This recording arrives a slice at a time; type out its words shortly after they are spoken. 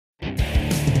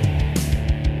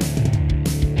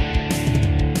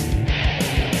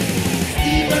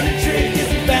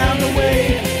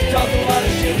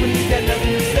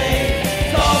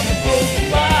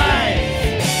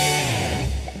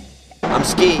I'm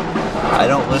Skeet. I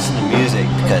don't listen to music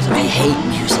because I hate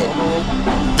music.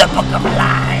 The Book of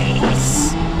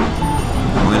Lies.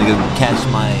 I'm gonna go catch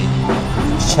my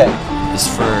check. It's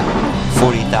for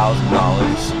 $40,000.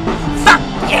 Fuck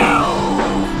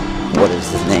you! What is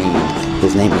his name?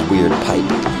 His name is Weird Pipe.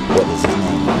 What is his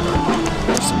name?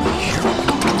 There's somebody here.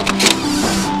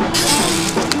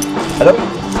 Hello?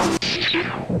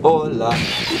 Hola,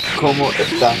 ¿cómo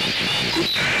está?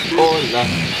 Hola,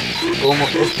 ¿cómo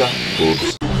está?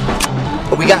 Oops.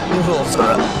 We got noodles.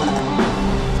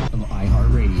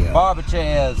 iHeartRadio.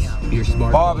 Barbachaz. Your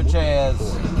smart Barbachaz.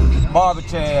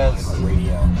 Barbachaz.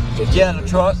 Get in the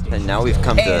truck. And now we've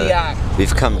come to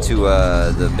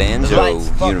the banjo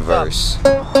universe.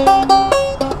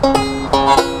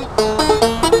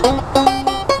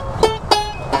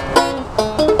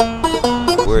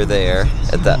 We're there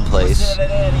at that place.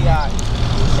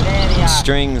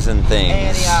 Strings and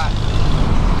things.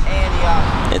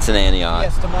 It's in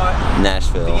Antioch,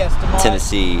 Nashville,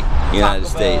 Tennessee, United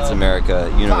States,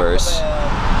 America, universe.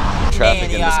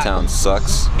 Traffic in this town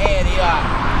sucks.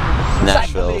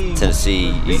 Nashville,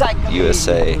 Tennessee,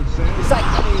 USA,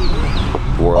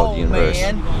 world, universe.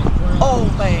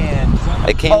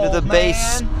 I came to the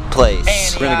bass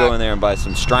place. We're gonna go in there and buy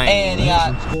some strings.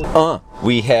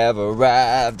 We have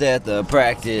arrived at the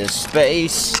practice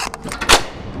space.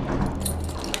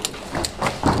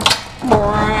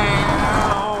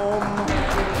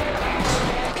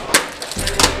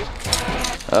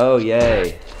 Oh,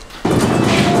 yay.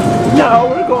 Now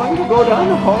we're going to go down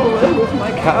the hallway with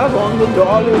my cab on the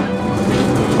dolly.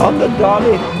 On the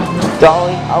dolly.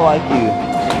 Dolly, I like you.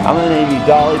 I'm gonna name you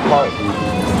Dolly Parton.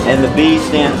 And the B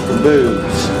stands for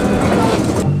boobs.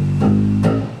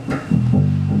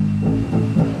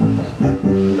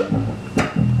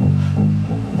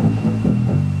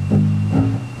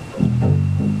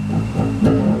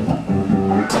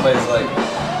 Somebody's like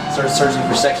starts searching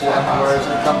for sexual underwears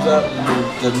and it comes up,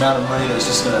 and the amount of money that's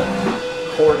just gonna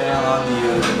pour down onto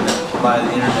you by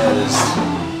the internet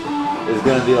is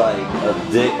gonna be like a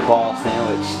dick ball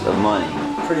sandwich of money.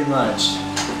 pretty much.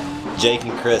 Jake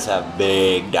and Chris have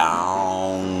big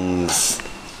dongs.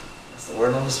 That's the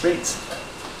word on the streets.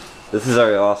 This is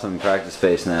our awesome practice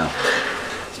space now.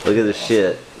 Look at this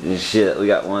shit. Shit, we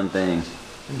got one thing.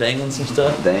 Dangling some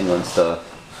stuff. Dangling stuff.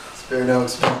 Spare no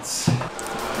expense.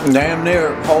 Damn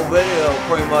near whole video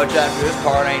pretty much after this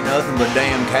part ain't nothing but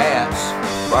damn cats.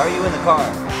 Why are you in the car?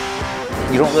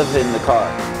 You don't live in the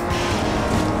car.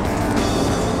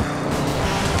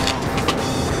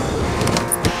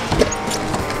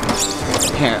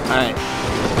 Here, alright.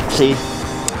 See?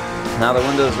 Now the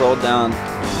window's rolled down.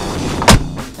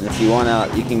 And if you want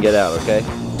out, you can get out, okay?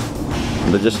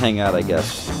 But just hang out, I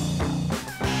guess.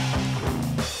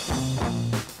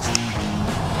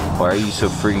 Why are you so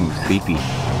freaking creepy?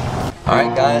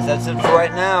 Alright guys, that's it for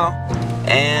right now.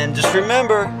 And just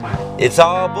remember, it's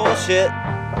all bullshit.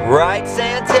 Right,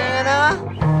 Santana?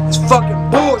 It's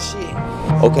fucking bullshit.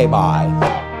 Okay, bye.